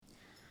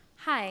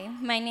Hi,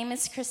 my name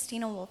is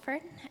Christina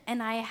Wolford,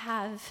 and I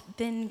have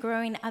been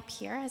growing up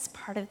here as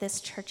part of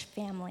this church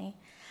family.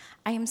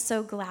 I am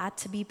so glad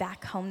to be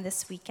back home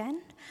this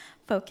weekend,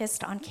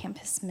 focused on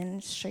campus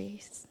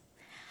ministries.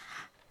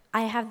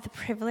 I have the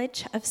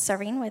privilege of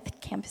serving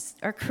with campus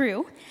or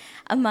crew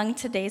among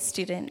today's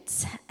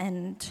students,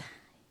 and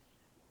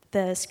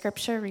the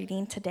scripture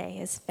reading today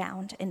is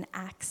found in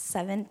Acts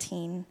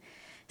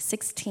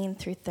 17:16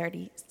 through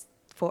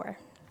 34.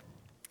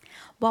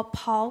 While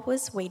Paul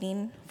was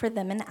waiting for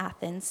them in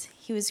Athens,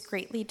 he was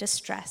greatly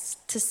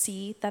distressed to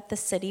see that the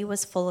city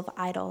was full of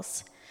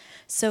idols.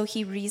 So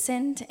he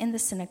reasoned in the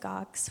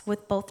synagogues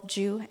with both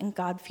Jew and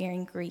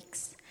God-fearing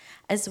Greeks,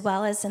 as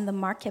well as in the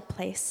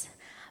marketplace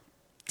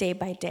day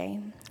by day.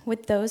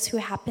 With those who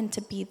happened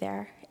to be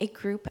there, a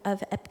group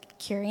of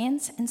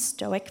Epicureans and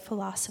Stoic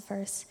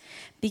philosophers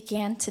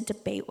began to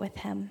debate with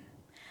him.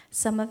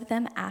 Some of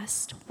them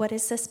asked, "What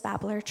is this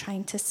babbler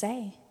trying to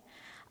say?"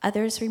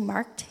 Others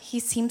remarked, "He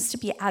seems to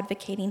be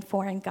advocating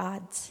foreign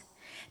gods."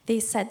 They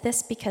said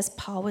this because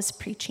Paul was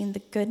preaching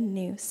the good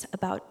news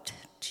about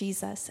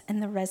Jesus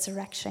and the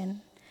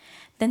resurrection.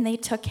 Then they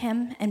took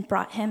him and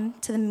brought him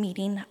to the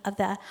meeting of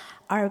the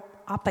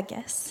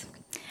Areopagus,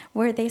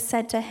 where they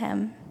said to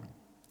him,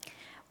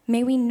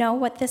 "May we know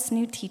what this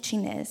new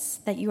teaching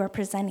is that you are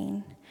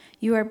presenting?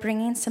 You are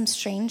bringing some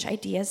strange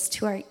ideas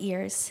to our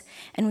ears,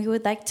 and we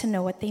would like to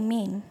know what they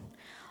mean."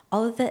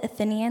 All of the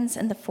Athenians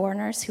and the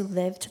foreigners who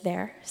lived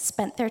there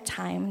spent their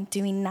time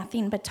doing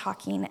nothing but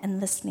talking and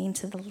listening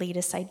to the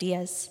latest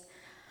ideas.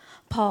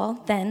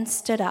 Paul then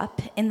stood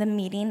up in the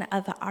meeting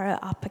of the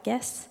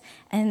Areopagus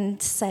and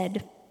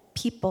said,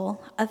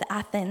 "People of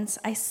Athens,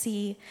 I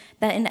see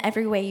that in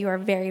every way you are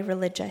very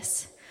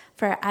religious.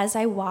 For as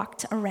I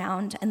walked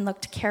around and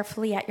looked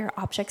carefully at your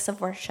objects of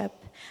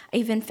worship, I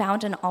even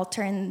found an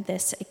altar in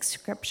this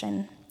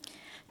inscription,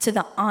 'To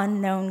the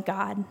unknown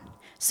God.'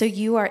 So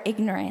you are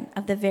ignorant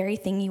of the very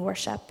thing you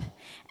worship,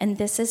 and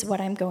this is what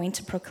I'm going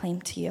to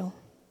proclaim to you.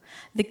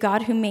 The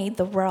God who made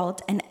the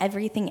world and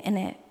everything in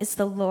it is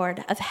the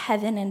Lord of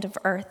heaven and of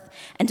earth,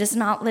 and does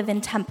not live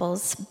in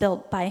temples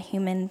built by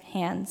human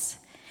hands.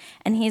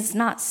 And he is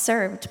not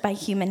served by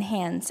human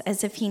hands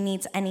as if he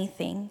needs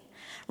anything.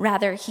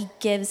 Rather, he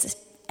gives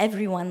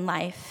everyone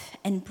life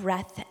and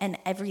breath and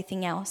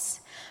everything else.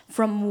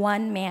 From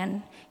one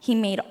man, he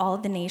made all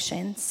the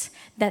nations,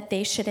 that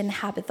they should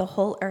inhabit the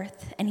whole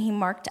earth, and he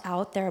marked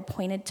out their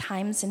appointed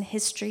times in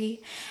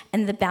history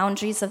and the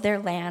boundaries of their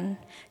land.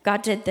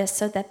 God did this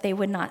so that they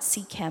would not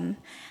seek him,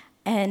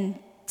 and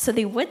so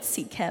they would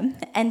seek him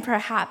and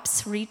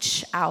perhaps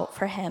reach out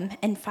for him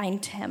and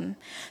find him,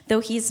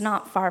 though he is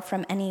not far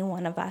from any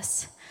one of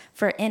us.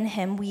 For in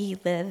him we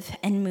live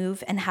and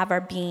move and have our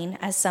being,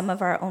 as some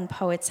of our own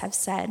poets have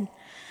said.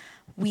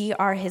 We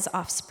are his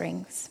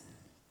offsprings.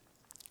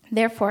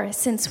 Therefore,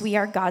 since we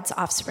are God's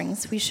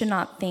offsprings, we should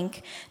not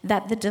think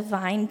that the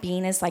divine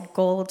being is like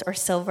gold or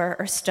silver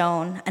or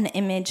stone, an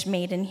image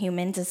made in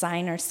human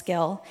design or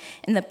skill.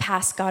 In the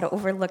past, God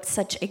overlooked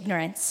such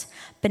ignorance,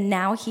 but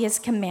now he has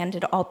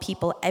commanded all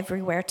people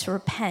everywhere to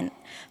repent,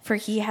 for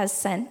he has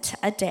sent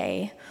a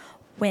day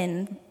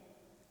when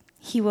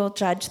he will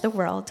judge the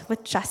world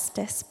with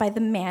justice by the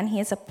man he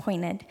has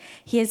appointed.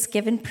 He has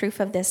given proof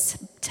of this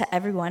to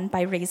everyone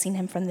by raising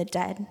him from the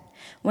dead.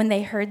 When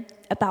they heard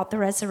about the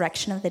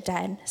resurrection of the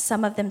dead,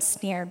 some of them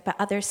sneered, but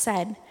others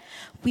said,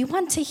 "We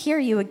want to hear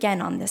you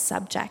again on this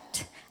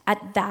subject."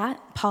 At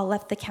that, Paul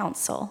left the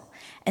council,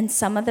 and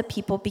some of the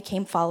people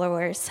became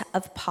followers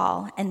of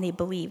Paul, and they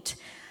believed.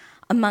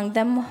 Among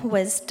them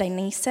was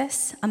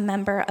Dionysius, a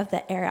member of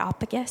the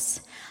Areopagus,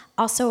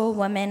 also a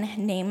woman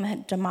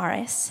named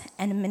Damaris,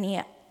 and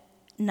many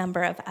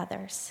number of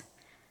others.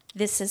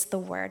 This is the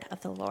word of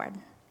the Lord.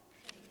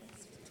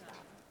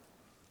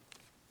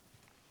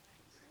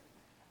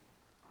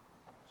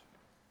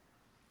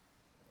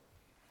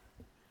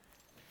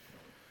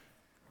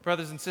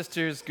 Brothers and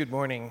sisters, good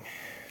morning.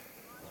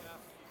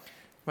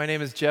 My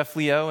name is Jeff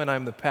Leo, and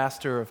I'm the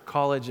pastor of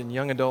college and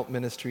young adult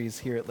ministries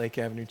here at Lake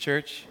Avenue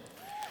Church.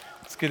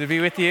 It's good to be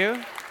with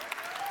you,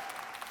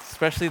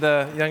 especially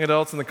the young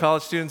adults and the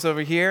college students over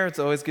here. It's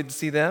always good to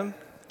see them.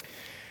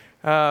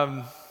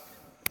 I'm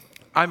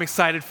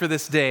excited for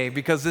this day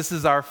because this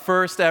is our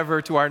first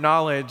ever, to our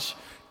knowledge,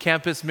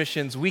 campus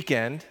missions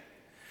weekend.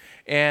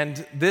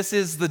 And this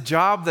is the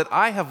job that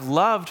I have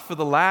loved for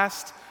the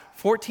last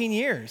 14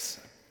 years.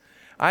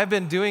 I've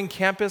been doing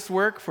campus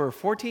work for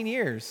 14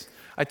 years.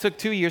 I took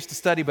 2 years to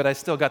study, but I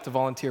still got to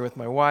volunteer with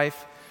my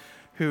wife,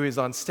 who is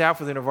on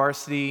staff with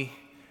InterVarsity,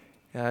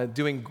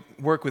 doing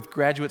work with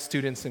graduate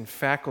students and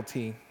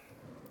faculty.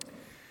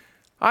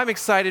 I'm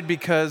excited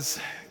because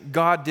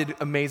God did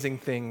amazing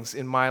things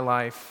in my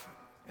life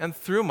and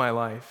through my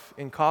life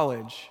in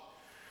college.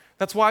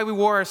 That's why we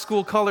wore our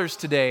school colors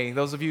today,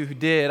 those of you who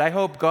did. I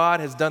hope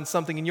God has done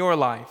something in your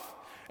life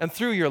and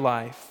through your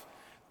life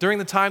during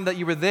the time that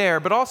you were there,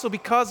 but also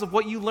because of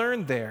what you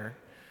learned there.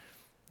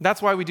 That's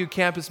why we do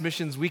Campus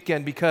Missions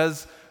Weekend,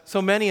 because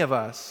so many of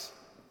us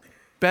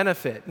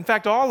benefit, in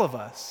fact, all of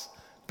us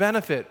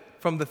benefit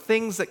from the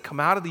things that come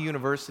out of the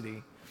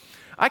university.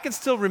 I can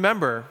still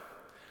remember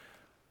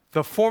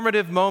the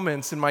formative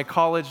moments in my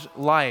college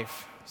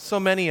life, so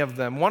many of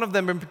them. One of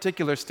them in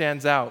particular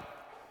stands out.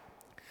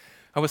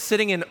 I was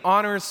sitting in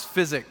honors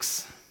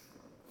physics.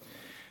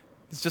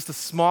 It's just a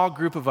small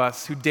group of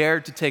us who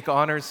dared to take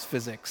honors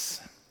physics.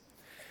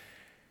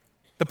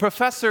 The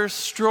professor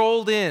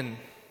strolled in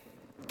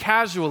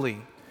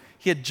casually.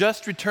 He had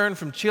just returned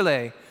from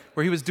Chile,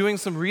 where he was doing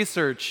some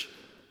research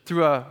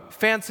through a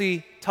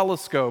fancy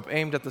telescope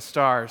aimed at the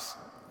stars.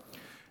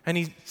 And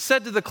he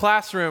said to the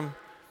classroom,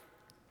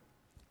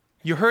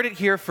 "You heard it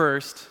here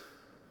first.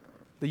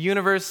 The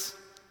universe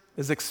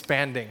is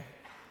expanding."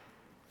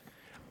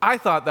 I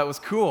thought that was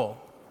cool.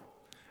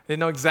 I didn't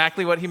know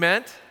exactly what he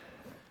meant.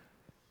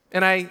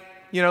 And I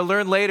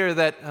learned later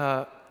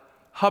that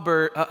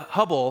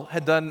Hubble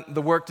had done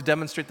the work to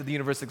demonstrate that the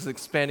universe is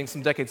expanding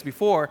some decades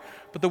before,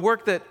 but the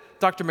work that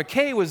Dr.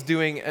 McKay was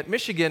doing at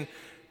Michigan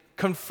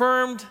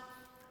confirmed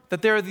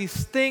that there are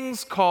these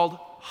things called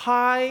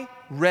high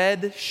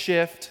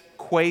redshift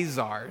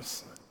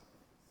quasars,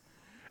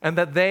 and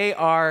that they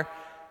are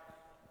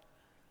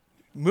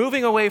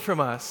moving away from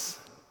us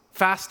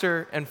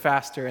faster and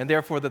faster, and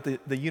therefore that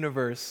the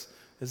universe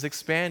is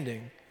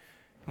expanding.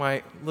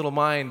 My little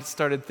mind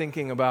started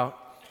thinking about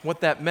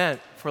what that meant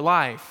for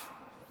life.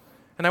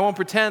 And I won't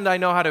pretend I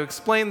know how to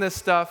explain this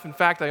stuff. In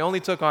fact, I only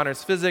took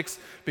honors physics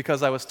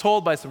because I was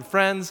told by some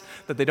friends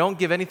that they don't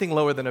give anything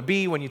lower than a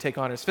B when you take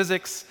honors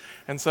physics.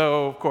 And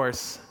so, of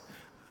course,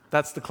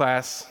 that's the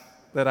class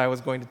that I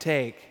was going to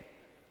take.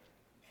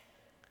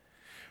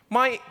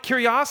 My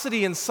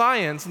curiosity in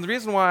science, and the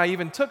reason why I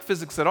even took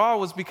physics at all,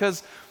 was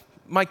because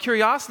my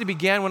curiosity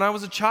began when I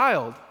was a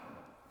child.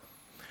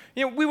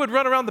 We would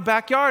run around the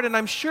backyard, and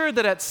I'm sure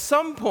that at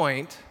some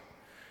point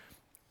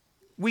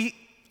we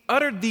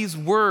uttered these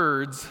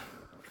words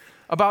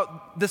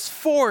about this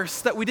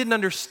force that we didn't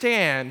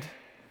understand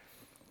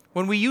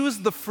when we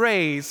used the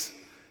phrase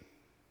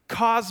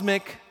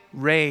cosmic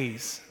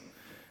rays.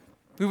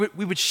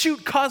 We would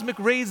shoot cosmic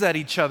rays at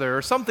each other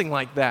or something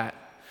like that.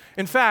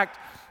 In fact,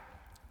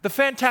 the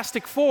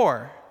Fantastic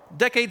Four,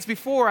 decades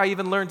before I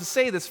even learned to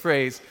say this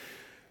phrase,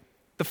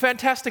 the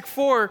Fantastic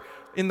Four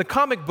in the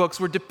comic books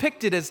were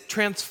depicted as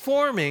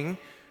transforming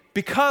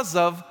because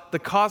of the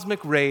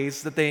cosmic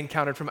rays that they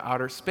encountered from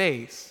outer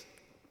space.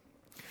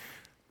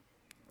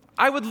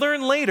 I would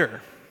learn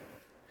later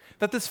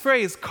that this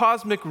phrase,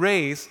 cosmic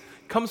rays,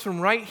 comes from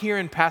right here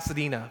in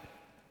Pasadena.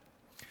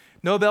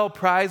 Nobel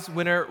Prize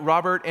winner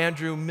Robert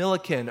Andrew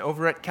Millikan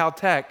over at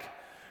Caltech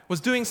was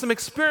doing some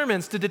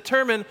experiments to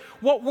determine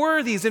what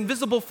were these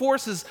invisible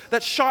forces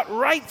that shot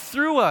right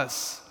through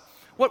us.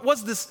 What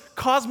was this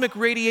cosmic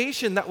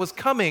radiation that was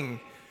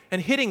coming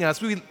and hitting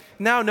us? We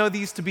now know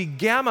these to be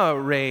gamma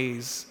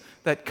rays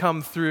that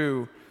come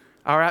through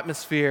our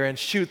atmosphere and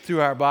shoot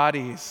through our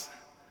bodies.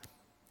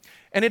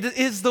 And it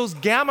is those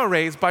gamma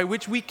rays by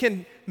which we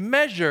can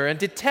measure and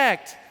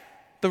detect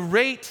the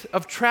rate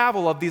of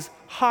travel of these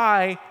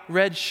high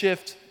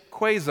redshift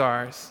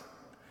quasars.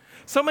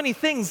 So many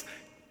things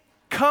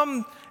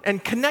come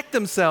and connect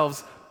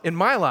themselves in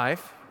my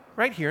life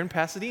right here in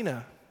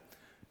Pasadena.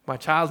 My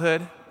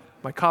childhood,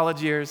 my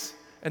college years,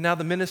 and now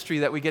the ministry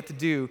that we get to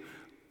do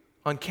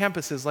on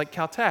campuses like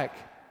Caltech.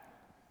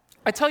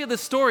 I tell you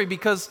this story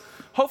because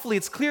hopefully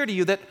it's clear to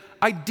you that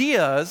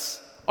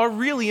ideas are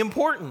really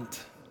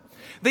important.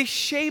 They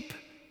shape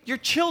your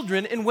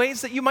children in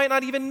ways that you might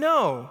not even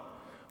know.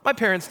 My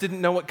parents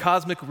didn't know what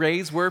cosmic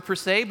rays were per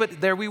se,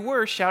 but there we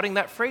were shouting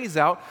that phrase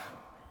out.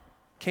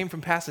 Came from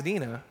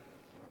Pasadena.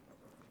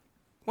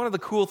 One of the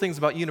cool things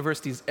about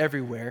universities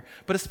everywhere,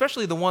 but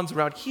especially the ones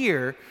around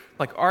here,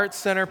 like Art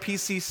Center,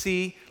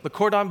 PCC, Le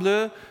Cordon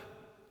Bleu,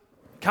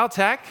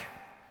 Caltech,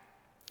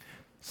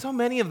 so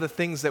many of the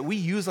things that we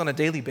use on a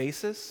daily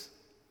basis,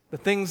 the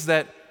things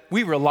that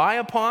we rely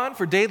upon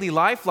for daily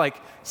life, like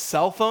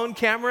cell phone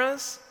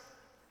cameras,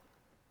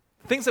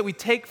 things that we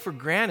take for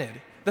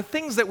granted, the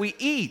things that we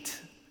eat,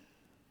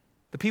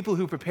 the people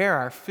who prepare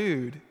our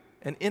food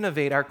and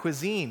innovate our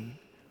cuisine,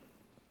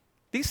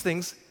 these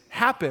things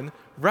happen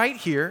right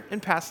here in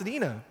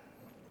Pasadena.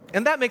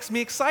 And that makes me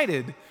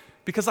excited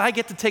because I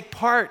get to take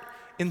part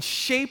in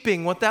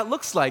shaping what that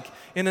looks like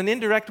in an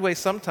indirect way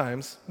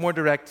sometimes, more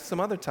direct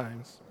some other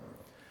times.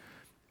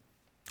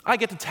 I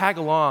get to tag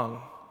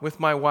along with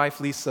my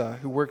wife, Lisa,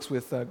 who works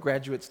with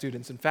graduate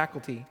students and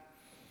faculty.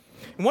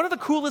 And one of the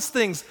coolest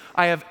things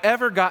I have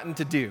ever gotten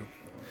to do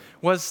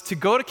was to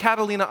go to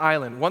Catalina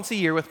Island once a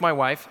year with my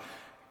wife.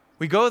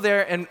 We go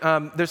there, and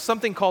there's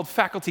something called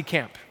faculty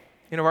camp,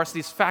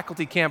 university's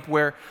faculty camp,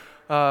 where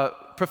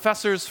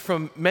professors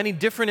from many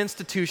different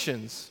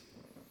institutions,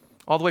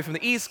 all the way from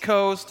the East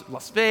Coast,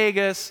 Las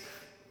Vegas,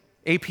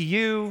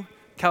 APU,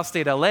 Cal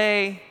State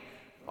LA,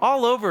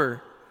 all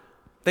over,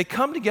 they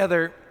come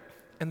together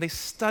and they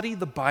study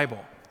the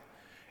Bible.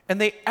 And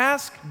they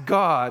ask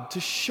God to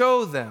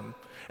show them,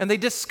 and they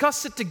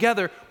discuss it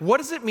together. What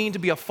does it mean to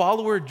be a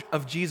follower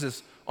of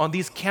Jesus on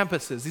these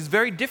campuses, these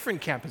very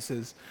different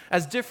campuses,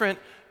 as different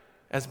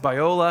as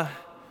Biola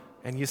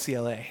and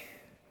UCLA?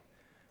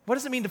 What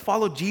does it mean to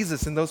follow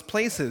Jesus in those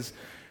places?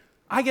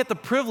 I get the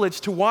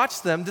privilege to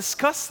watch them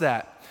discuss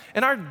that.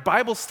 And our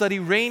Bible study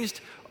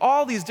ranged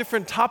all these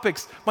different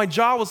topics. My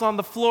jaw was on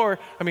the floor.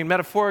 I mean,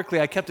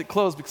 metaphorically, I kept it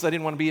closed because I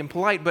didn't want to be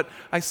impolite, but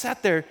I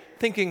sat there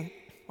thinking,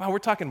 wow, we're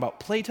talking about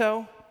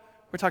Plato,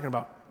 we're talking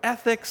about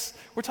ethics,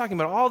 we're talking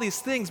about all these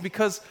things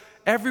because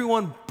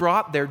everyone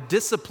brought their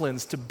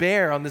disciplines to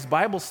bear on this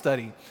Bible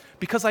study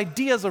because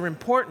ideas are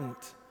important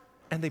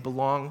and they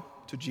belong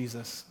to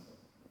Jesus.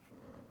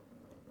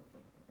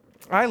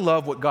 I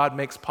love what God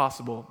makes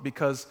possible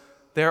because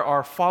there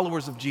are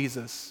followers of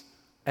Jesus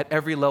at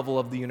every level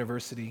of the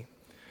university.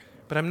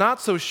 But I'm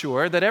not so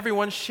sure that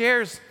everyone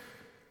shares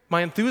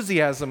my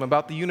enthusiasm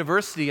about the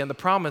university and the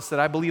promise that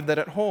I believe that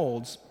it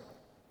holds.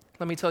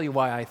 Let me tell you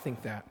why I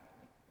think that.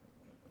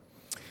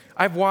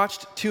 I've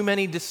watched too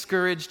many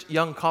discouraged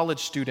young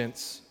college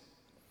students,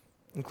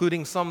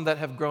 including some that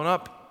have grown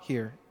up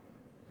here,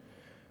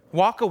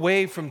 walk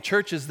away from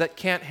churches that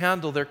can't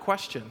handle their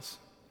questions.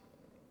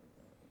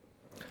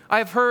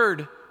 I've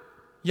heard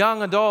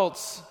young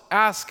adults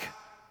ask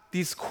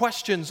these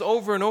questions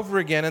over and over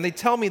again, and they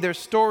tell me their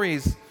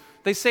stories.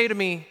 They say to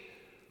me,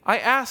 I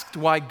asked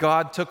why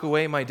God took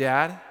away my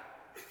dad,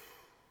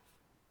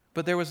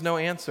 but there was no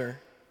answer.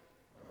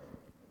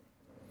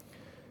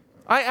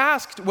 I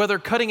asked whether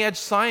cutting-edge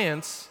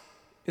science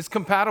is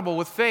compatible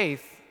with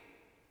faith,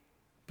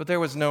 but there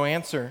was no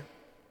answer.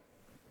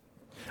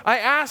 I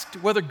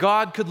asked whether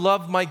God could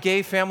love my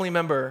gay family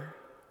member,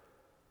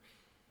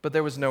 but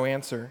there was no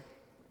answer.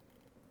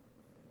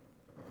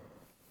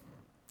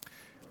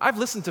 I've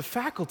listened to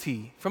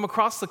faculty from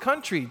across the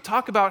country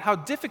talk about how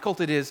difficult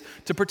it is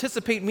to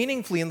participate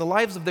meaningfully in the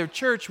lives of their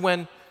church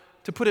when,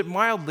 to put it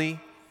mildly,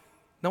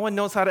 no one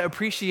knows how to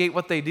appreciate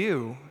what they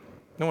do.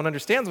 No one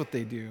understands what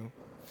they do.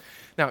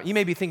 Now, you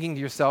may be thinking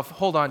to yourself,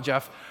 hold on,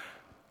 Jeff,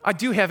 I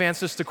do have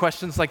answers to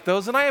questions like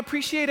those, and I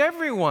appreciate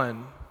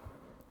everyone.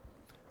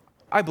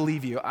 I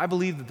believe you. I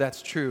believe that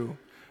that's true.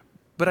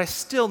 But I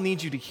still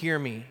need you to hear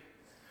me.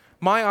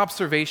 My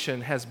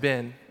observation has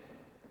been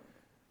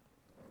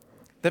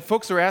that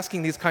folks are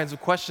asking these kinds of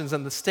questions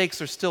and the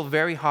stakes are still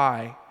very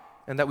high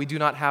and that we do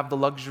not have the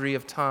luxury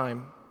of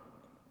time.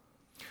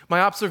 My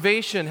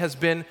observation has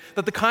been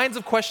that the kinds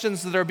of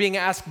questions that are being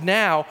asked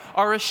now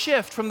are a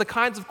shift from the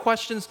kinds of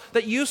questions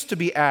that used to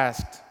be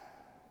asked.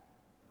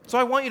 So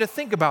I want you to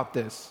think about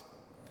this.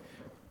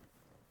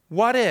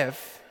 What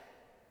if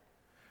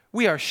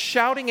we are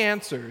shouting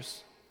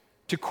answers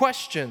to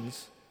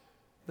questions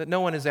that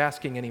no one is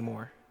asking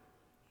anymore?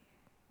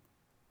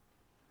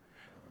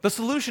 The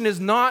solution is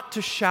not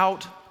to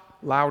shout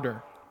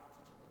louder.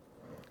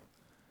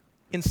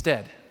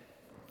 Instead,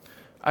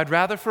 I'd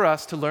rather for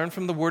us to learn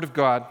from the Word of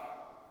God.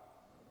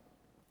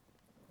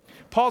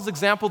 Paul's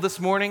example this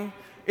morning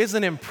is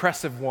an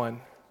impressive one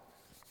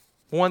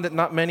that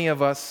not many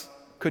of us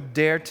could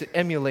dare to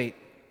emulate.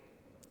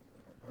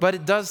 But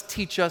it does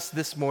teach us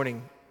this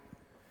morning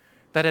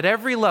that at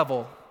every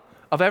level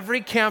of every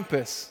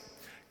campus,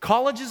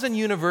 colleges and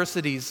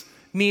universities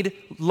need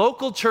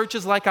local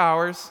churches like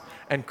ours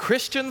and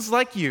Christians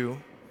like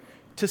you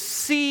to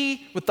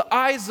see with the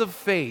eyes of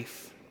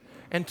faith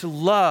and to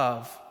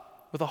love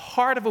with a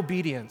heart of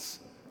obedience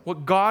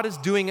what God is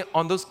doing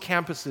on those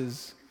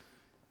campuses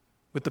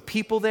with the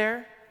people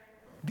there,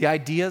 the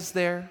ideas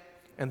there,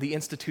 and the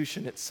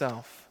institution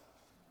itself.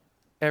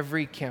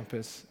 Every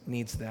campus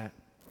needs that.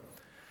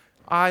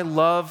 I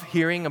love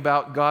hearing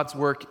about God's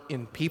work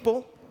in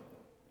people,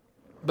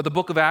 but the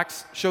book of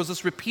Acts shows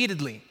us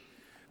repeatedly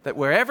that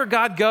wherever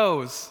God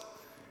goes,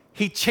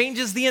 He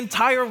changes the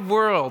entire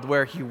world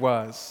where He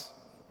was,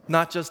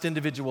 not just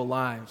individual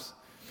lives.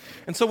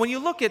 And so when you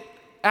look at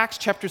Acts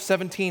chapter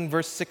 17,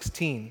 verse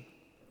 16,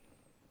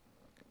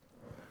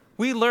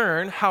 we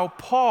learn how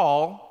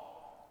Paul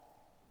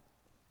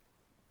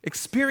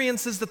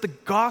experiences that the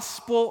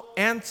gospel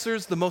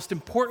answers the most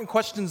important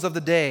questions of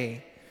the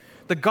day.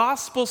 The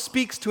gospel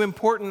speaks to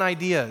important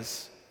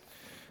ideas.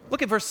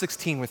 Look at verse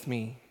 16 with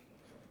me.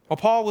 While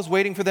Paul was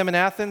waiting for them in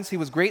Athens, he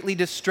was greatly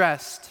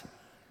distressed.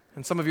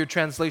 And some of your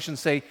translations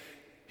say,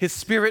 his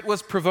spirit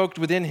was provoked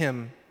within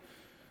him.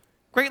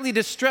 Greatly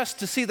distressed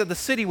to see that the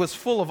city was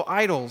full of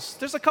idols.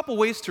 There's a couple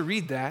ways to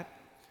read that.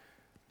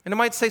 And it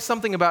might say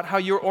something about how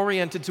you're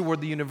oriented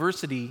toward the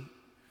university.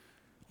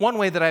 One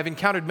way that I've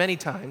encountered many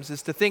times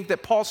is to think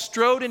that Paul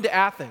strode into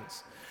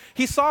Athens.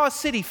 He saw a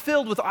city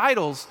filled with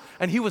idols,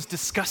 and he was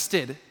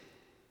disgusted.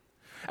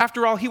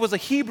 After all, he was a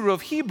Hebrew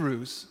of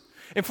Hebrews.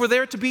 And for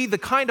there to be the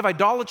kind of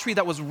idolatry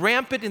that was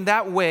rampant in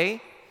that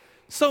way,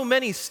 so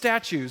many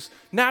statues,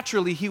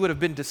 naturally he would have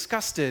been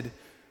disgusted.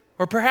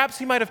 Or perhaps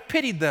he might have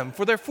pitied them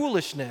for their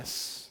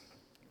foolishness.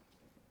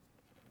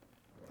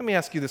 Let me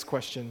ask you this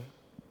question.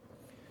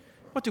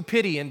 What do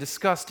pity and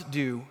disgust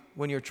do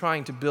when you're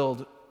trying to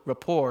build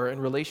rapport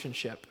and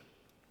relationship?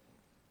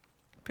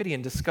 Pity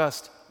and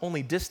disgust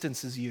only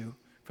distances you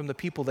from the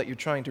people that you're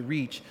trying to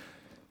reach.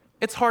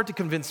 It's hard to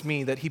convince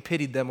me that he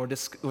pitied them or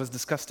was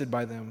disgusted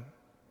by them.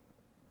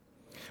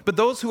 But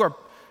those who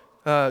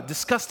are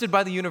disgusted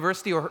by the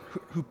university or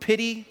who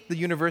pity the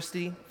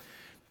university,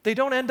 they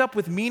don't end up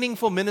with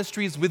meaningful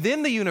ministries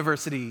within the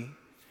university.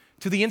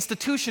 to the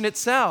institution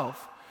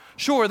itself.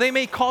 Sure, they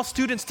may call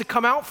students to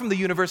come out from the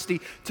university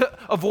to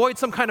avoid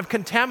some kind of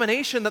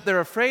contamination that they're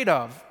afraid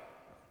of.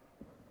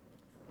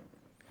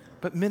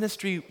 But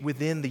ministry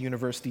within the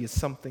university is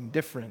something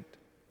different.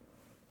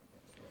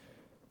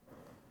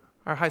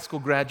 Our high school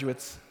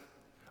graduates,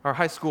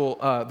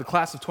 the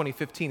class of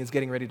 2015 is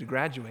getting ready to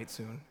graduate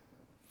soon.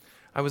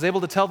 I was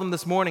able to tell them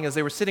this morning as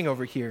they were sitting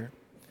over here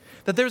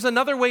that there's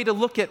another way to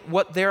look at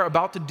what they're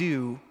about to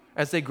do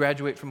as they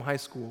graduate from high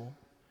school.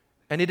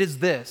 And it is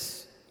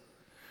this,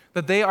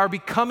 that they are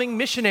becoming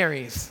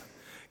missionaries,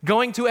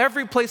 going to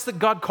every place that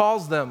God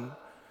calls them,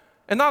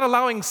 and not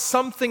allowing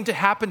something to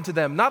happen to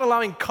them, not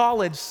allowing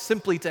college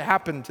simply to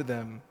happen to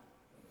them.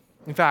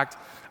 In fact,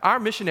 our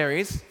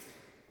missionaries,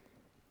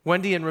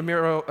 Wendy and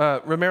Ramiro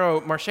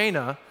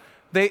Marchena,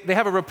 they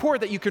have a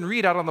report that you can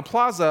read out on the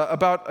plaza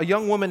about a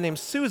young woman named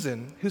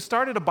Susan who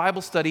started a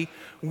Bible study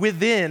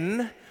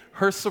within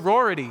her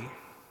sorority.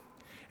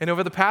 And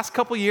over the past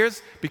couple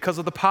years, because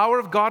of the power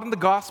of God and the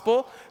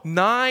gospel,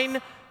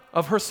 9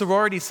 of her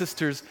sorority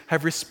sisters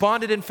have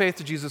responded in faith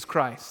to Jesus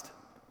Christ.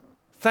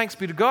 Thanks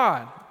be to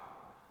God.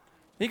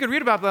 You can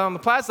read about that on the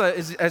plaza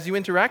as you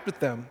interact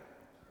with them.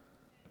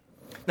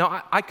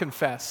 Now, I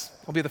confess,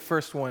 I'll be the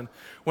first one.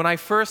 When I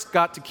first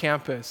got to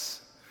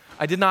campus,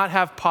 I did not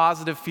have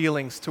positive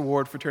feelings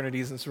toward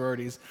fraternities and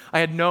sororities. I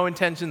had no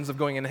intentions of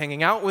going and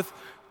hanging out with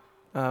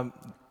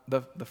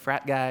the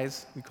frat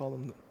guys. We call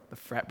them the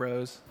frat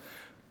bros.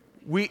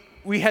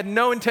 We had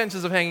no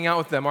intentions of hanging out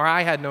with them, or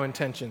I had no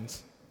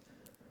intentions.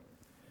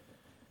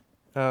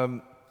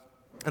 And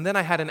then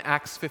I had an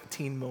Acts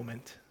 15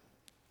 moment.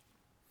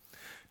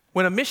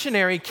 When a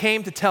missionary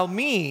came to tell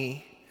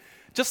me,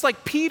 just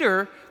like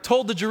Peter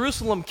told the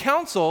Jerusalem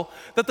council,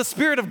 that the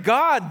Spirit of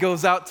God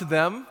goes out to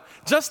them,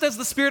 just as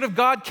the Spirit of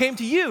God came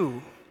to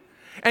you.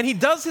 And he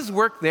does his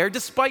work there.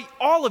 Despite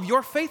all of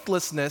your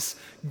faithlessness,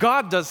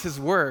 God does his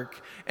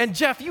work. And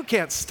Jeff, you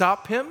can't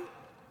stop him.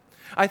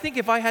 I think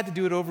if I had to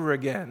do it over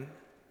again,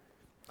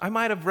 I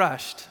might have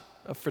rushed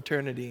a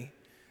fraternity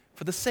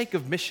for the sake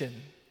of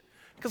mission.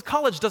 Because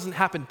college doesn't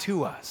happen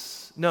to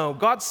us. No,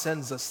 God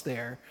sends us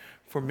there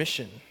for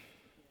mission.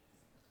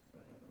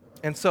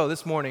 And so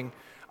this morning,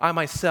 I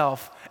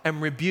myself am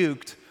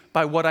rebuked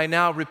by what I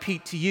now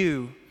repeat to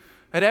you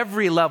at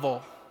every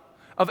level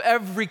of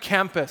every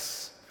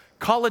campus.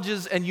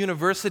 Colleges and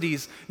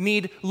universities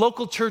need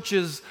local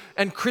churches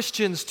and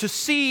Christians to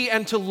see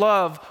and to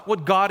love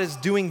what God is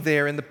doing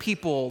there in the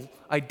people,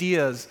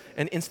 ideas,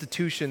 and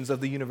institutions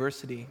of the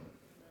university.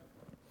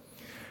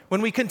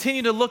 When we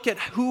continue to look at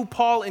who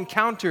Paul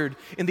encountered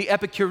in the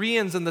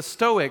Epicureans and the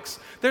Stoics,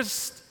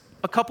 there's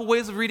a couple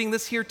ways of reading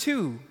this here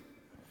too.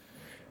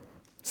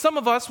 Some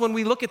of us, when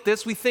we look at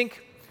this, we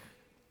think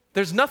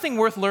there's nothing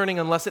worth learning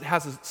unless it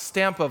has a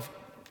stamp of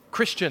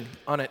Christian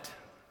on it.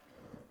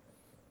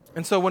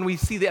 And so when we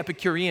see the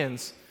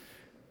Epicureans,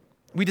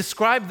 we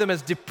describe them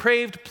as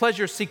depraved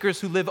pleasure seekers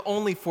who live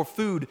only for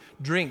food,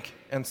 drink,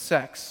 and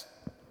sex.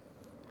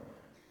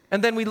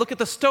 And then we look at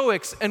the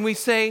Stoics and we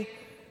say,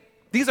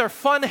 these are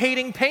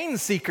fun-hating pain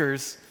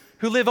seekers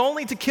who live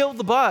only to kill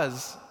the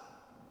buzz.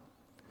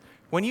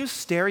 When you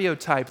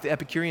stereotype the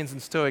Epicureans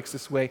and Stoics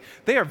this way,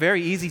 they are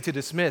very easy to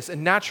dismiss,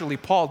 and naturally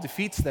Paul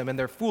defeats them in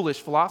their foolish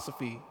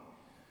philosophy.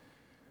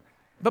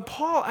 But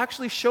Paul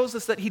actually shows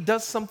us that he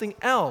does something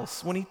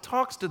else when he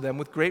talks to them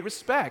with great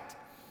respect.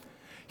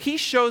 He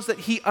shows that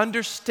he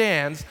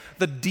understands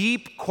the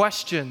deep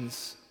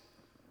questions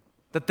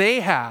that they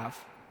have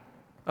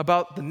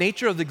about the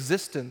nature of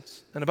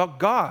existence and about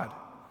God.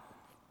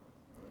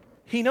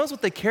 He knows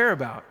what they care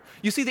about.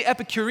 You see, the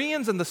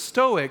Epicureans and the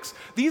Stoics,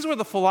 these were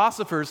the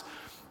philosophers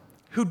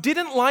who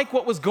didn't like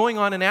what was going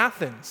on in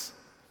Athens.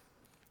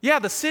 Yeah,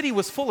 the city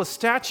was full of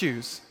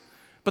statues,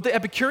 but the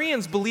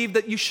Epicureans believed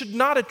that you should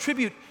not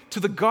attribute to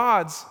the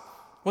gods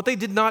what they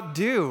did not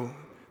do.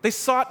 They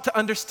sought to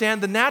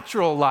understand the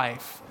natural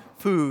life,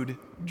 food,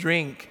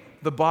 drink,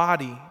 the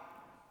body.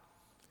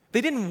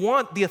 They didn't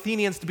want the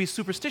Athenians to be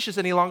superstitious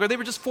any longer. They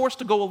were just forced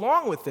to go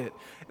along with it,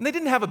 and they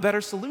didn't have a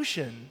better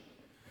solution.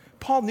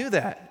 Paul knew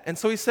that, and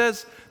so he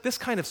says, this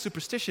kind of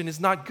superstition is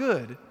not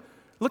good.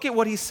 Look at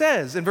what he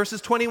says in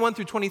verses 21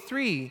 through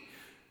 23.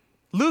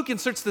 Luke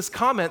inserts this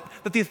comment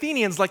that the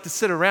Athenians like to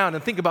sit around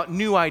and think about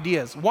new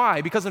ideas.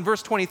 Why? Because in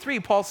verse 23,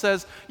 Paul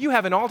says, you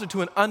have an altar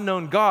to an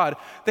unknown God.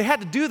 They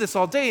had to do this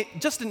all day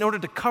just in order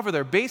to cover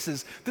their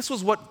bases. This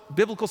was what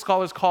biblical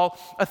scholars call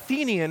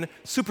Athenian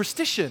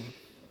superstition.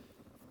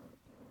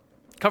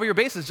 Cover your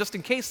bases just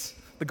in case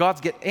the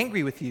gods get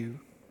angry with you.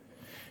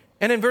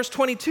 And in verse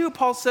 22,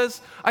 Paul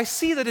says, I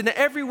see that in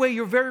every way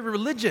you're very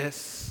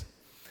religious.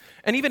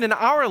 And even in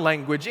our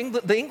language,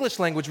 the English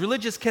language,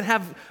 religious can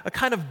have a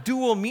kind of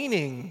dual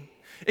meaning.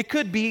 It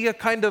could be a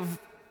kind of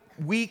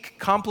weak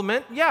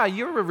compliment. Yeah,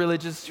 you're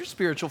religious, you're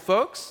spiritual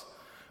folks.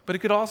 But it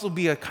could also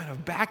be a kind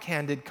of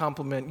backhanded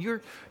compliment.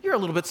 You're a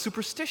little bit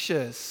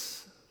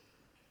superstitious.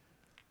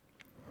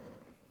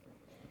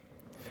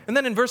 And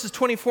then in verses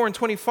 24 and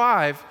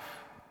 25,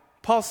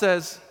 Paul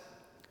says,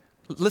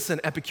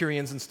 listen,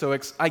 Epicureans and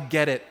Stoics, I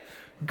get it.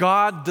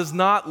 God does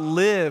not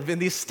live in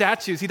these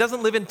statues. He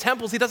doesn't live in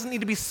temples. He doesn't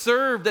need to be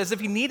served as if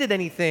he needed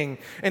anything.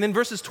 And in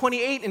verses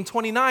 28 and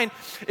 29,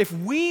 if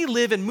we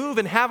live and move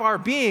and have our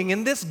being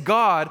in this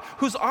God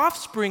whose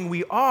offspring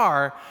we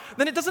are,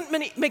 then it doesn't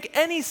make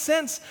any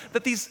sense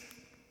that these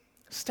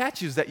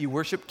statues that you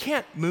worship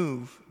can't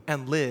move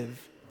and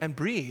live and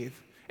breathe.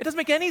 It doesn't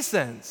make any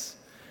sense.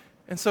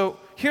 And so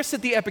here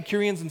sit the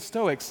Epicureans and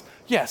Stoics.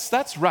 Yes,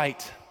 that's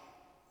right.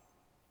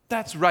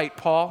 That's right,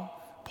 Paul.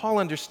 Paul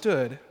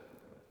understood.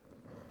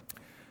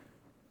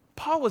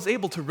 Paul was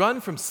able to run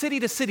from city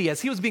to city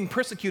as he was being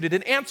persecuted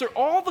and answer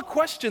all the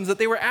questions that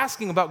they were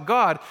asking about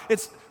God.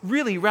 It's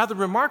really rather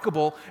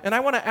remarkable. And I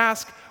want to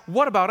ask,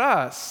 what about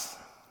us?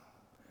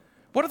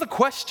 What are the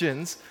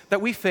questions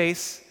that we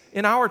face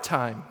in our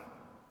time?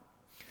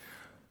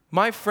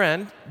 My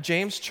friend,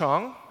 James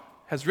Chong,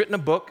 has written a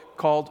book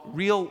called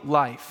Real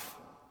Life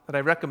that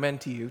I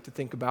recommend to you to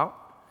think about,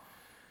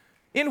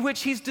 in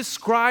which he's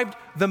described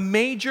the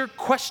major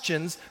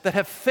questions that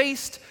have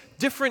faced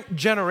different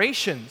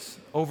generations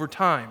over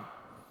time.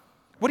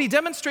 What he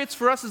demonstrates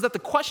for us is that the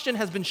question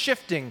has been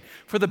shifting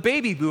for the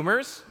baby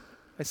boomers.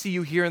 I see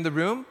you here in the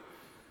room.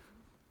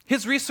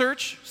 His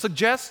research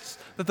suggests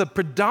that the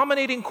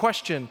predominating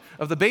question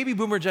of the baby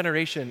boomer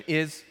generation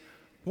is,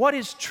 what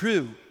is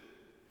true?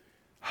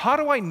 How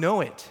do I know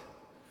it?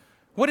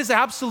 What is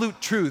absolute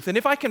truth? And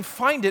if I can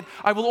find it,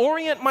 I will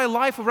orient my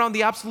life around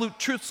the absolute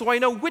truth so I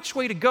know which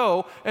way to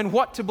go and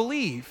what to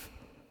believe.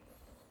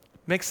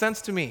 Makes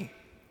sense to me.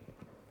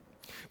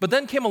 But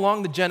then came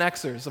along the Gen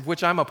Xers, of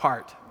which I'm a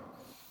part.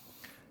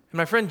 And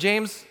my friend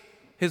James,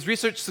 his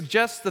research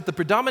suggests that the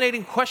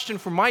predominating question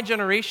for my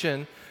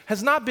generation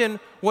has not been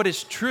what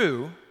is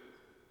true,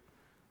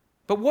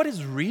 but what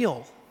is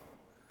real.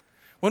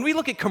 When we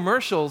look at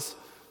commercials,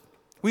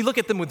 we look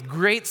at them with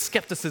great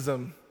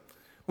skepticism.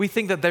 We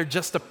think that they're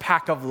just a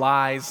pack of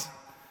lies.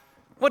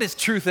 What is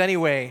truth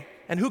anyway?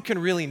 And who can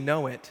really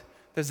know it?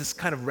 There's this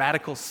kind of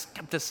radical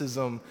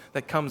skepticism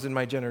that comes in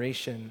my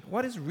generation.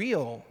 What is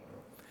real?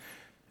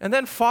 And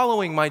then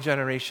following my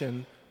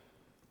generation,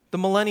 the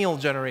millennial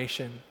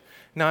generation.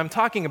 Now I'm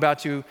talking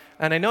about you,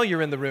 and I know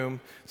you're in the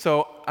room,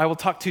 so I will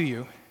talk to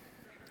you.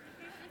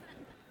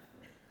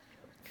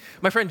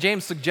 My friend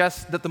James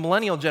suggests that the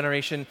millennial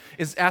generation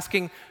is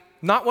asking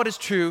not what is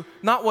true,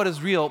 not what is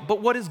real,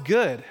 but what is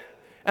good.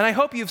 And I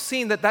hope you've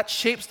seen that that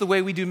shapes the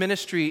way we do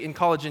ministry in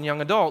college and young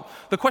adult.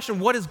 The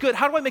question, what is good?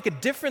 How do I make a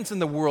difference in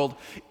the world?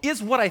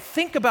 Is what I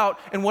think about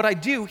and what I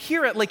do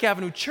here at Lake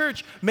Avenue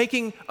Church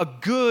making a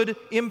good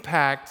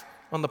impact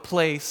on the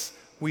place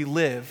we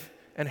live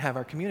and have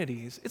our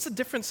communities? It's a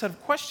different set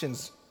of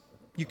questions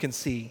you can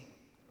see.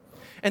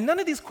 And none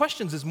of these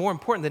questions is more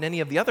important than any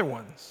of the other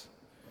ones.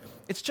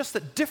 It's just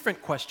that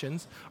different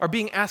questions are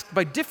being asked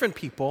by different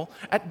people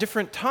at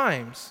different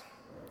times.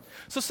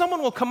 So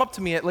someone will come up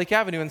to me at Lake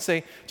Avenue and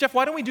say, Jeff,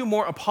 why don't we do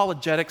more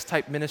apologetics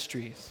type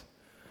ministries?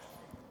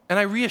 And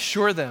I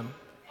reassure them,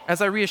 as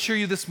I reassure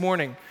you this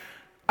morning,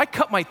 I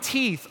cut my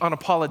teeth on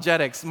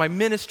apologetics, my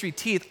ministry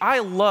teeth. I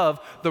love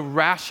the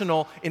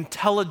rational,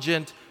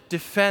 intelligent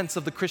defense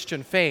of the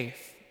Christian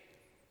faith.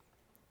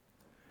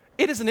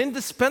 It is an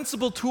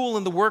indispensable tool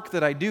in the work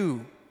that I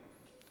do.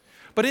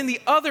 But in the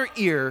other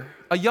ear,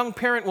 a young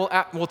parent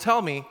will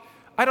tell me,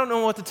 I don't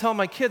know what to tell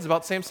my kids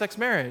about same-sex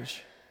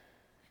marriage.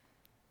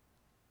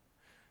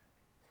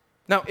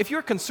 Now, if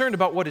you're concerned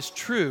about what is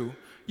true,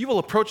 you will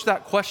approach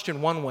that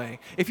question one way.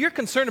 If you're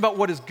concerned about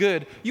what is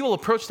good, you will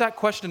approach that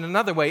question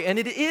another way. And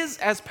it is,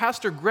 as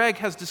Pastor Greg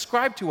has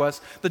described to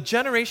us, the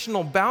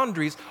generational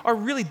boundaries are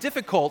really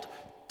difficult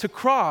to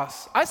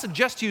cross. I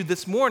suggest to you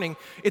this morning,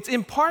 it's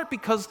in part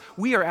because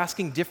we are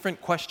asking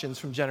different questions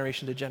from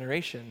generation to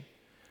generation.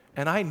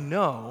 And I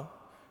know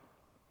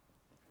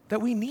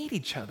that we need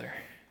each other.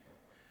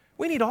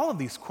 We need all of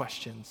these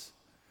questions.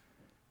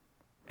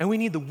 And we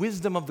need the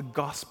wisdom of the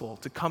gospel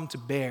to come to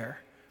bear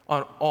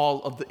on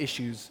all of the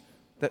issues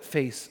that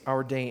face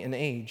our day and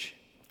age.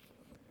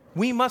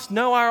 We must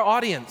know our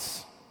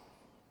audience,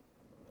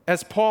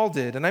 as Paul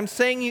did. And I'm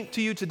saying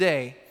to you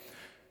today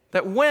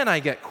that when I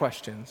get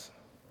questions,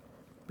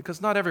 because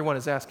not everyone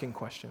is asking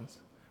questions,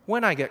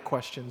 when I get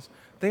questions,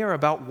 they are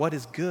about what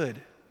is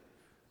good.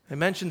 I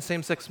mentioned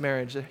same-sex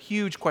marriage, a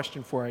huge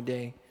question for our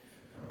day.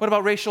 What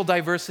about racial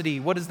diversity?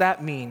 What does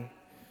that mean?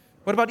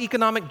 What about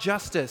economic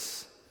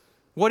justice?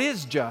 What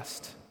is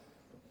just?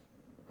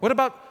 What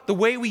about the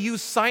way we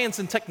use science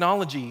and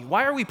technology?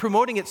 Why are we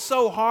promoting it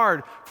so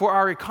hard for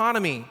our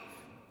economy?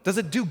 Does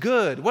it do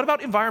good? What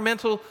about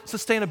environmental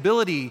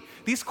sustainability?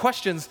 These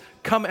questions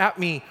come at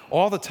me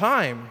all the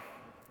time.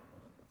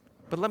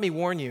 But let me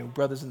warn you,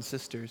 brothers and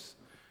sisters,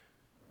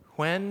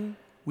 when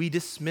we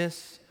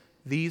dismiss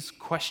these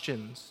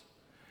questions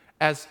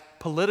as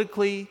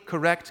politically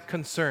correct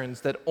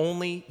concerns that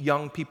only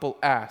young people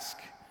ask,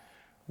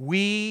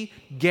 we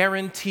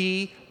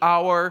guarantee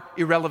our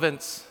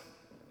irrelevance.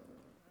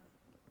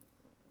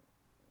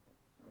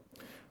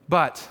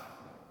 But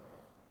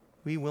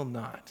we will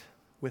not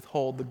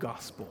withhold the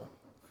gospel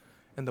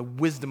and the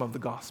wisdom of the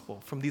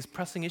gospel from these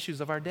pressing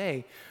issues of our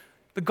day.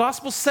 The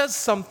gospel says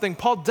something.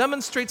 Paul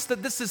demonstrates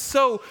that this is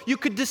so. You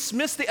could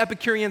dismiss the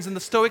Epicureans and the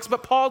Stoics,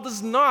 but Paul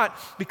does not,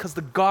 because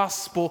the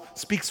gospel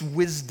speaks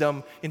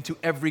wisdom into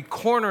every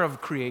corner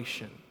of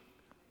creation.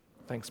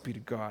 Thanks be to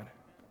God.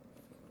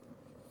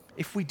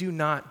 If we do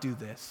not do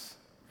this,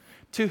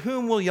 to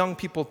whom will young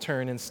people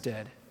turn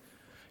instead?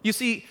 You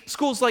see,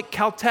 schools like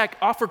Caltech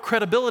offer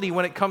credibility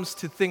when it comes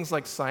to things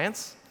like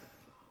science,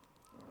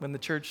 when the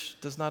church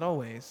does not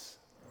always.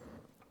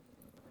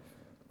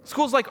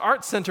 Schools like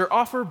Art Center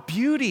offer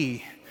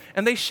beauty,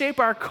 and they shape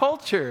our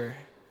culture.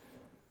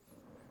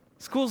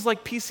 Schools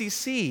like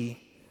PCC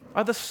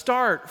are the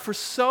start for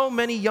so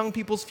many young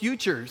people's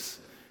futures.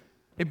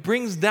 It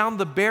brings down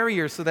the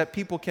barrier so that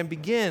people can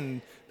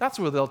begin. That's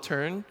where they'll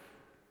turn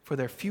for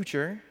their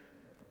future.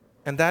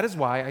 And that is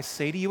why I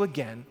say to you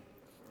again,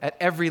 at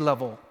every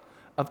level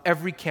of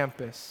every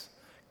campus,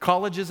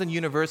 colleges and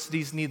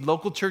universities need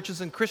local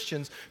churches and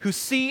Christians who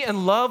see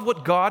and love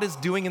what God is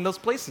doing in those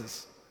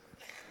places.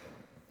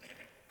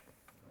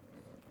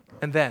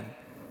 And then,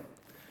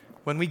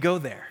 when we go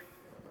there,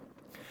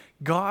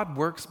 God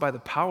works by the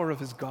power of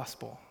his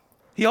gospel.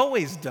 He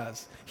always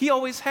does. He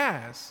always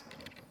has.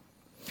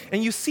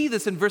 And you see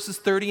this in verses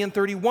 30 and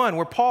 31,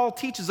 where Paul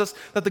teaches us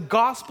that the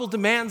gospel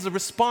demands a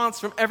response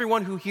from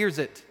everyone who hears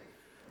it.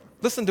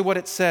 Listen to what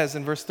it says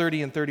in verse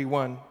 30 and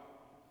 31.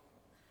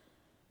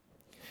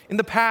 In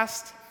the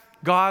past,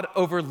 God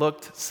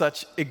overlooked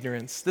such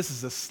ignorance. This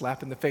is a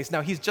slap in the face.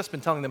 Now, he's just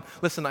been telling them,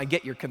 listen, I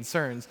get your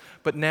concerns,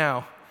 but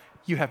now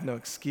you have no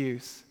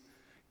excuse.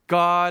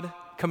 God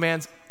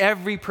commands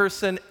every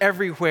person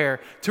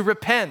everywhere to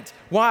repent.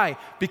 Why?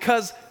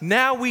 Because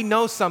now we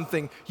know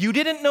something. You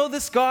didn't know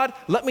this God?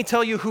 Let me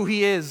tell you who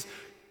he is.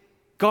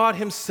 God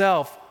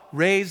himself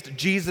raised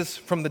Jesus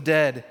from the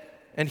dead,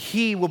 and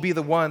he will be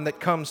the one that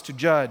comes to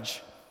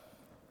judge.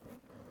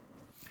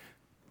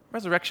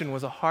 Resurrection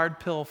was a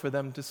hard pill for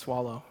them to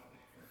swallow.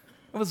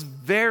 It was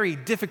very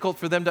difficult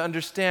for them to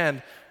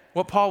understand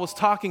what Paul was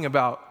talking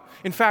about.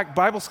 In fact,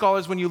 Bible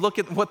scholars, when you look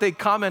at what they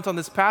comment on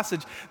this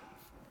passage,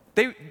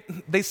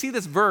 they see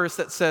this verse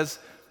that says,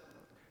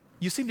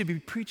 you seem to be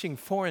preaching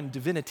foreign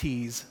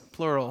divinities,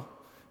 plural.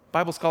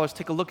 Bible scholars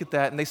take a look at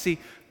that and they see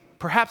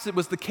perhaps it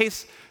was the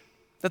case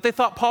that they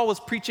thought Paul was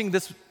preaching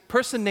this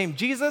person named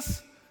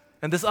Jesus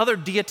and this other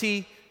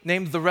deity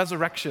named the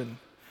resurrection.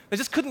 They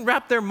just couldn't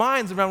wrap their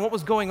minds around what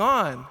was going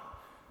on.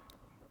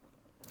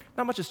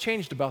 Not much has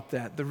changed about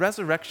that. The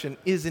resurrection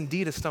is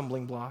indeed a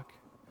stumbling block.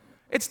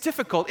 It's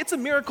difficult. It's a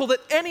miracle that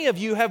any of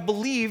you have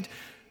believed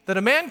that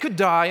a man could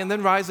die and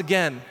then rise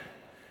again.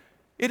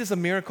 It is a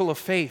miracle of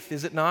faith,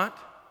 is it not?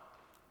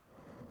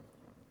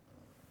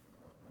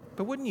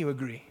 But wouldn't you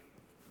agree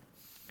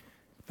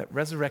that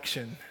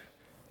resurrection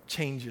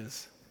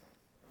changes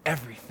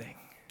everything?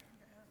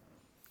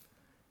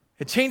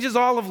 It changes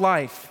all of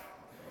life.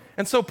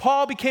 And so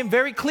Paul became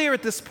very clear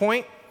at this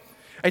point.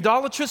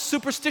 Idolatrous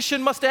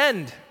superstition must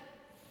end,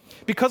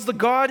 because the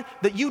God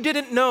that you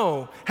didn't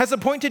know has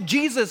appointed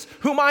Jesus,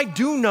 whom I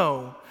do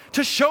know,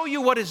 to show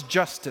you what is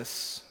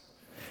justice.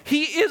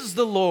 He is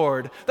the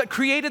Lord that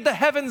created the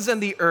heavens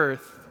and the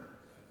earth.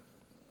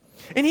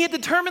 And he had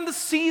determined the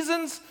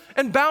seasons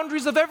and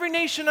boundaries of every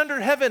nation under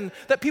heaven,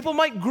 that people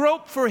might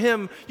grope for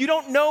him. You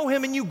don't know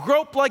him, and you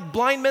grope like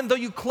blind men, though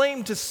you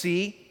claim to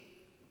see.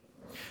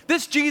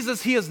 This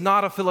Jesus, he is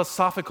not a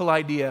philosophical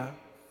idea.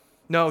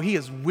 No, he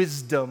is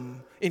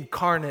wisdom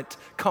incarnate,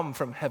 come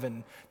from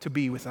heaven to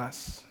be with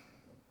us.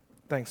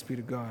 Thanks be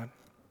to God.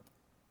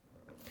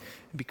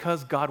 And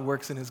because God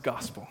works in his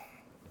gospel,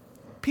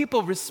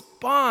 people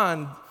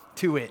respond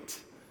to it.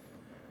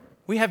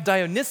 We have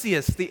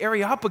Dionysius, the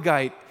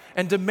Areopagite,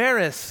 and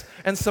Damaris,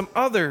 and some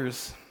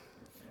others.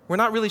 We're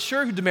not really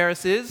sure who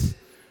Damaris is.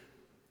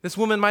 This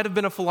woman might have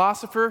been a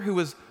philosopher who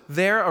was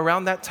there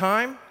around that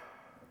time.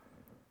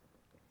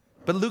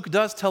 But Luke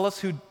does tell us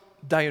who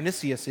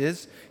Dionysius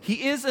is.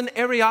 He is an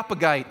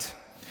Areopagite.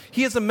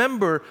 He is a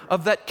member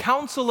of that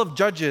council of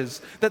judges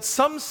that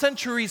some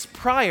centuries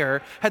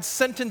prior had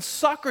sentenced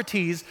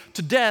Socrates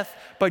to death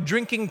by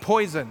drinking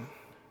poison.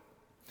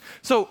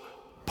 So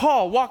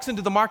Paul walks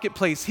into the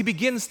marketplace. He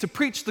begins to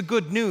preach the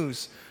good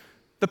news.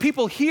 The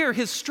people hear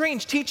his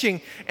strange teaching,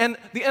 and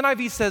the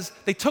NIV says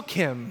they took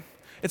him.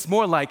 It's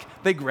more like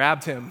they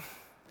grabbed him.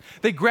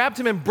 They grabbed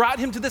him and brought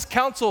him to this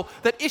council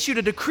that issued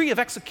a decree of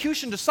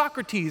execution to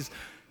Socrates.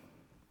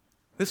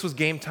 This was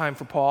game time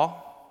for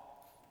Paul,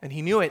 and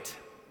he knew it.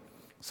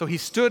 So he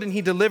stood and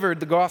he delivered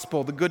the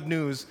gospel, the good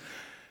news,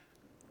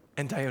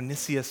 and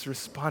Dionysius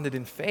responded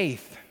in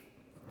faith.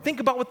 Think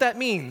about what that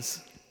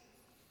means.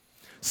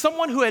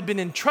 Someone who had been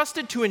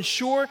entrusted to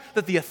ensure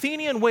that the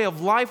Athenian way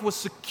of life was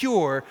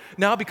secure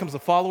now becomes a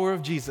follower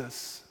of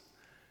Jesus.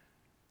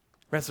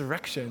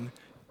 Resurrection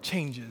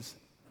changes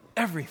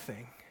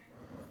everything.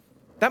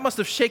 That must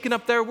have shaken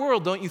up their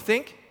world, don't you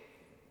think?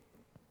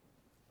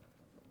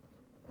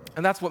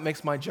 And that's what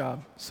makes my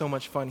job so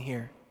much fun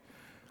here.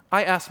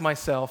 I ask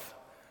myself,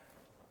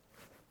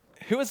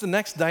 who is the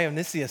next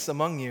Dionysius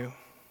among you?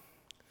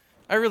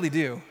 I really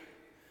do.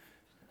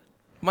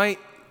 My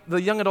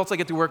the young adults I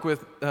get to work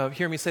with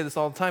hear me say this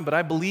all the time, but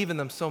I believe in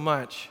them so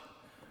much.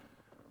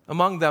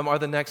 Among them are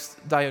the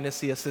next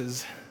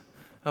Dionysiuses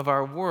of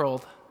our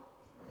world.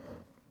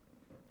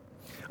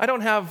 I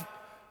don't have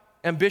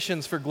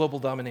ambitions for global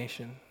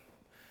domination.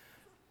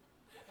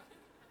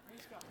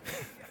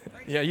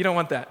 Yeah, you don't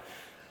want that.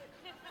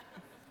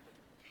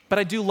 But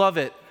I do love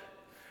it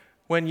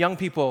when young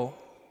people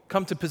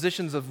come to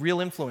positions of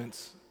real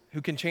influence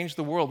who can change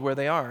the world where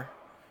they are,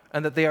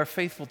 and that they are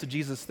faithful to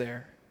Jesus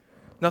there.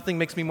 Nothing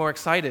makes me more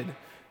excited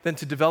than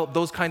to develop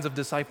those kinds of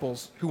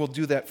disciples who will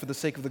do that for the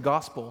sake of the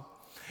gospel.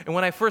 And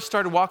when I first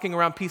started walking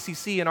around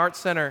PCC and Art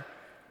Center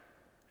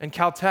and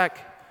Caltech,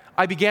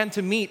 I began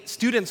to meet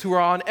students who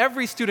are on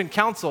every student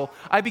council.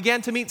 I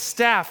began to meet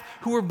staff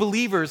who were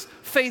believers,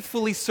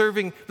 faithfully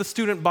serving the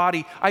student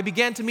body. I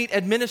began to meet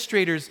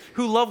administrators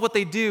who love what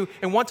they do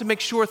and want to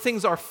make sure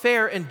things are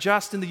fair and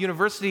just in the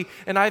university.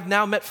 And I've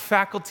now met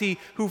faculty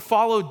who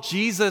follow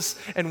Jesus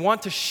and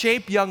want to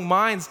shape young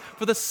minds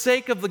for the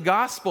sake of the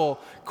gospel.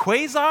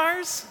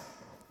 Quasars?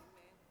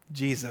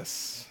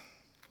 Jesus.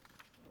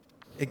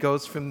 It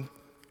goes from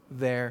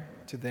there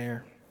to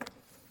there.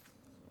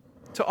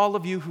 To all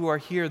of you who are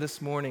here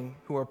this morning,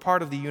 who are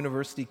part of the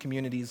university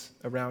communities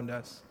around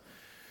us,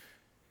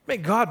 may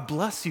God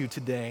bless you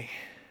today,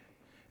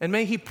 and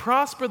may He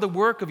prosper the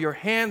work of your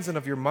hands and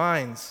of your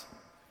minds.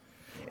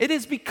 It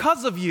is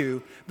because of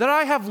you that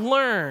I have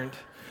learned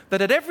that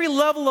at every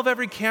level of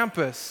every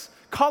campus,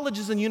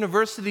 colleges and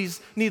universities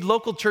need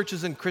local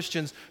churches and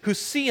Christians who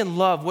see and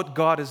love what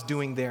God is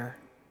doing there.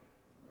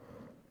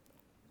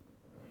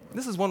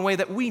 This is one way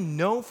that we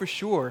know for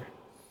sure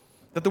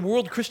that the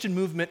world Christian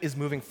movement is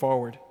moving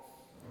forward.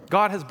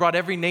 God has brought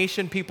every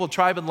nation, people,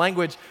 tribe, and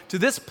language to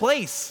this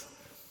place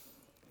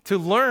to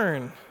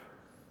learn.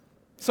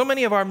 So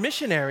many of our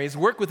missionaries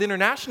work with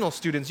international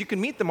students. You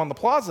can meet them on the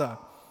plaza.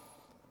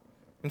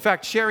 In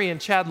fact, Sherry and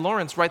Chad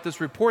Lawrence write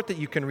this report that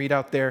you can read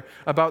out there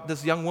about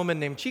this young woman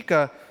named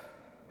Chika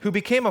who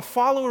became a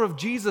follower of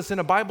Jesus in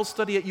a Bible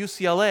study at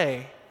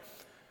UCLA.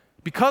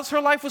 Because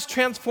her life was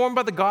transformed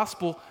by the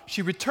gospel,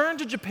 she returned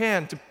to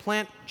Japan to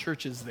plant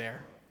churches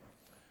there.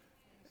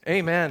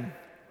 Amen.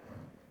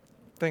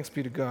 Thanks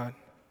be to God.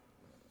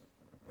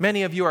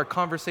 Many of you are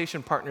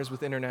conversation partners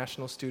with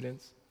international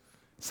students.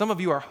 Some of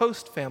you are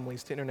host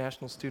families to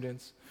international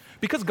students.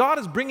 Because God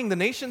is bringing the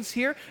nations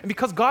here, and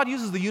because God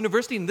uses the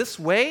university in this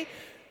way,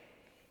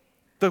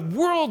 the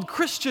world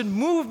Christian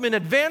movement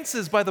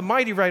advances by the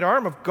mighty right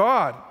arm of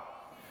God.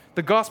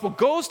 The gospel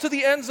goes to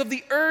the ends of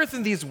the earth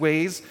in these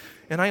ways,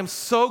 and I am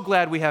so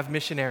glad we have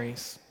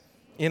missionaries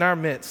in our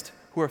midst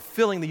who are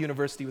filling the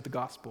university with the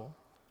gospel.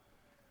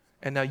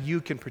 And now you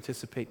can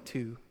participate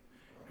too.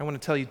 I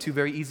want to tell you two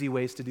very easy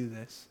ways to do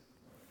this.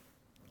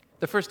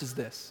 The first is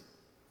this.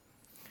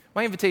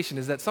 My invitation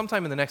is that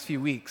sometime in the next few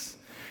weeks,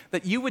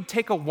 that you would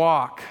take a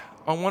walk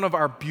on one of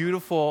our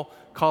beautiful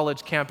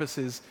college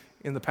campuses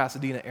in the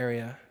Pasadena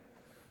area.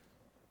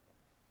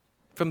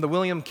 From the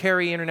William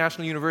Carey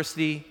International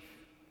University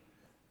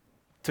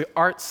to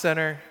Art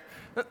Center.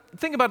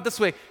 Think about it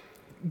this way.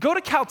 Go to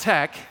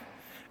Caltech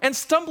and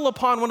stumble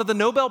upon one of the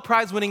Nobel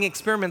Prize-winning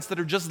experiments that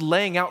are just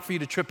laying out for you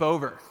to trip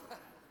over.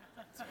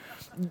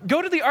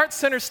 Go to the Art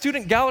Center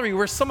Student Gallery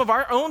where some of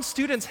our own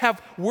students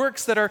have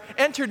works that are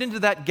entered into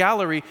that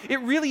gallery.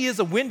 It really is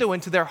a window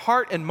into their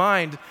heart and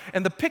mind,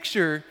 and the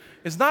picture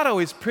is not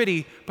always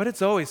pretty, but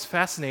it's always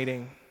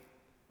fascinating.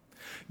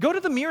 Go to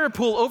the Mirror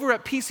Pool over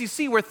at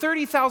PCC where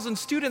 30,000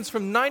 students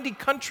from 90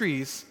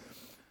 countries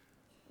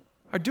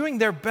are doing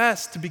their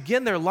best to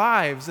begin their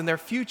lives and their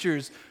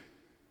futures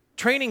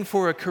training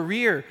for a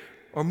career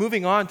or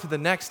moving on to the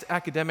next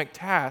academic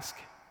task.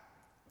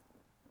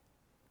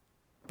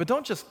 But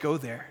don't just go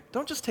there.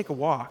 Don't just take a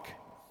walk.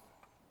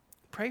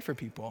 Pray for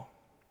people.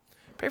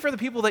 Pray for the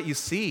people that you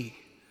see.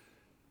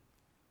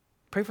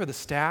 Pray for the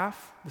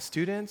staff, the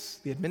students,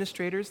 the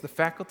administrators, the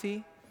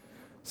faculty,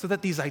 so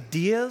that these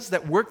ideas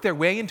that work their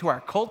way into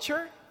our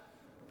culture,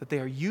 that they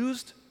are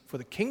used for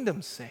the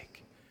kingdom's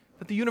sake,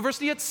 that the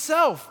university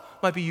itself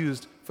might be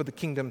used for the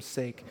kingdom's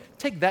sake.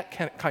 Take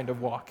that kind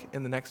of walk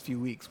in the next few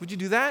weeks. Would you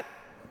do that?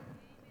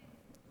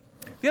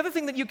 The other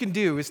thing that you can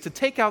do is to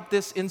take out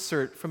this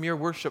insert from your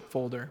worship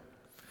folder.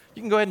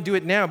 You can go ahead and do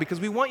it now because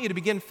we want you to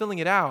begin filling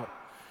it out.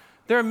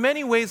 There are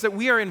many ways that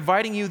we are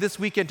inviting you this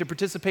weekend to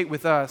participate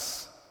with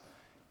us,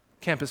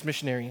 campus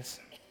missionaries.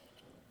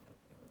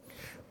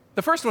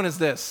 The first one is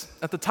this,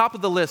 at the top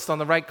of the list on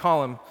the right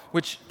column,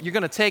 which you're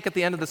going to take at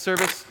the end of the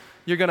service.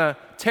 You're going to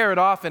tear it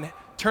off and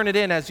turn it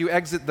in as you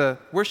exit the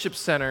worship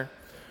center.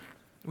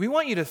 We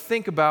want you to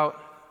think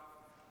about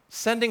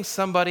sending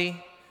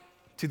somebody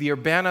to the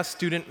Urbana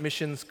Student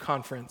Missions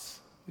Conference.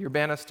 The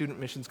Urbana Student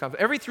Missions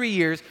Conference. Every 3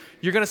 years,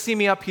 you're going to see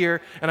me up here,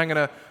 and I'm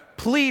going to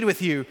plead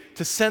with you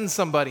to send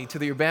somebody to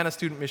the Urbana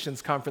Student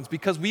Missions Conference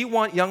because we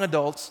want young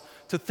adults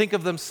to think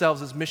of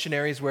themselves as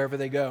missionaries wherever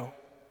they go.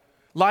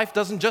 Life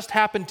doesn't just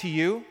happen to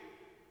you.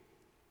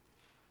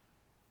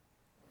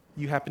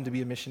 You happen to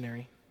be a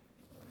missionary.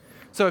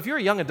 So if you're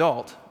a young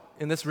adult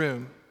in this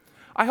room,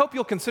 I hope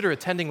you'll consider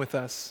attending with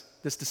us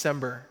this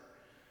December.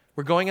 We're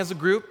We're going as a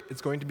group. It's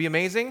going to be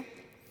amazing,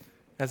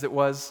 as it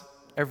was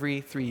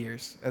every 3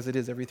 years, as it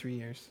is every 3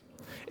 years.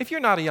 If you're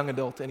not a young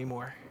adult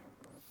anymore,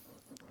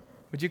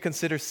 would you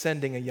consider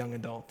sending a young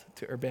adult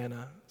to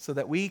Urbana so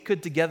that we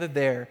could together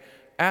there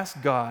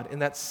ask God in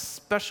that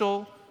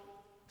special,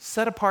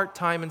 set-apart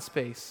time and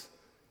space,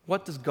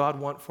 what does God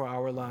want for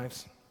our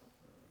lives?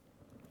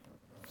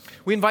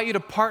 We invite you to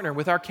partner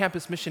with our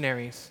campus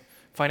missionaries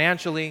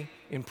financially,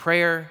 in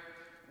prayer,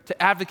 to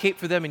advocate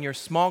for them in your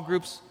small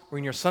groups or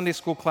in your Sunday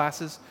school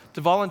classes,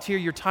 to volunteer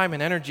your time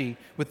and energy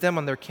with them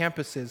on their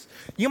campuses.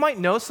 You might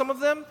know some of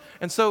them,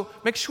 and so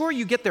make sure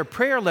you get their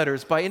prayer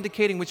letters by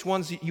indicating which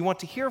ones you want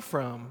to hear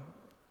from.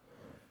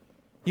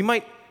 You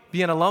might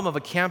be an alum of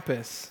a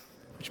campus,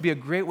 which would be a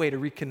great way to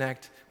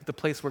reconnect with the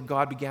place where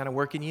God began to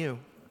work in you.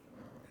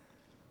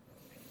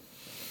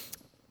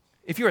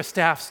 If you're a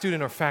staff,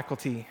 student, or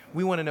faculty,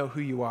 we want to know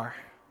who you are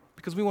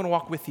because we want to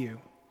walk with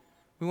you.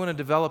 We want to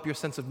develop your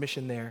sense of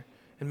mission there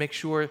and make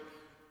sure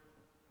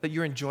that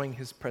you're enjoying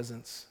His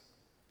presence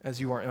as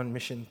you are on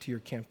mission to your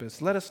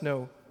campus. Let us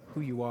know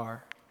who you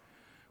are.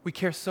 We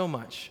care so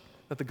much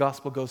that the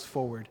gospel goes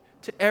forward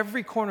to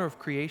every corner of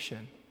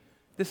creation.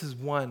 This is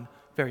one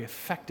very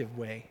effective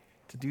way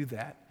to do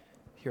that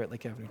here at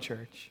Lake Avenue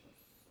Church.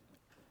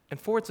 And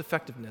for its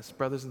effectiveness,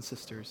 brothers and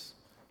sisters,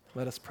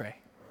 let us pray.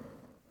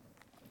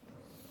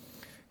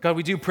 God,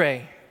 we do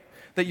pray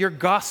that your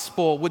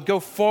gospel would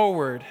go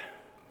forward.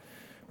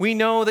 We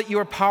know that you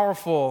are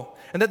powerful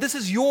and that this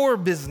is your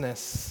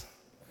business.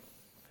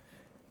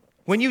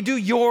 When you do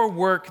your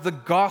work, the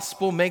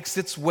gospel makes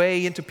its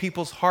way into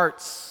people's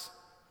hearts.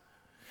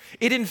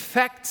 It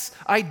infects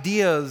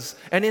ideas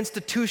and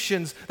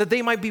institutions that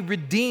they might be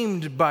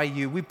redeemed by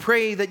you. We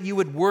pray that you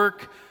would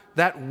work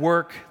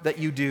that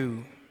you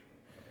do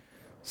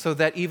so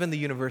that even the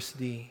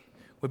university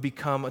would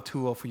become a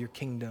tool for your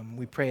kingdom.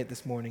 We pray it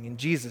this morning in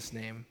Jesus'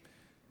 name.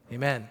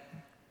 Amen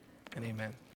and amen.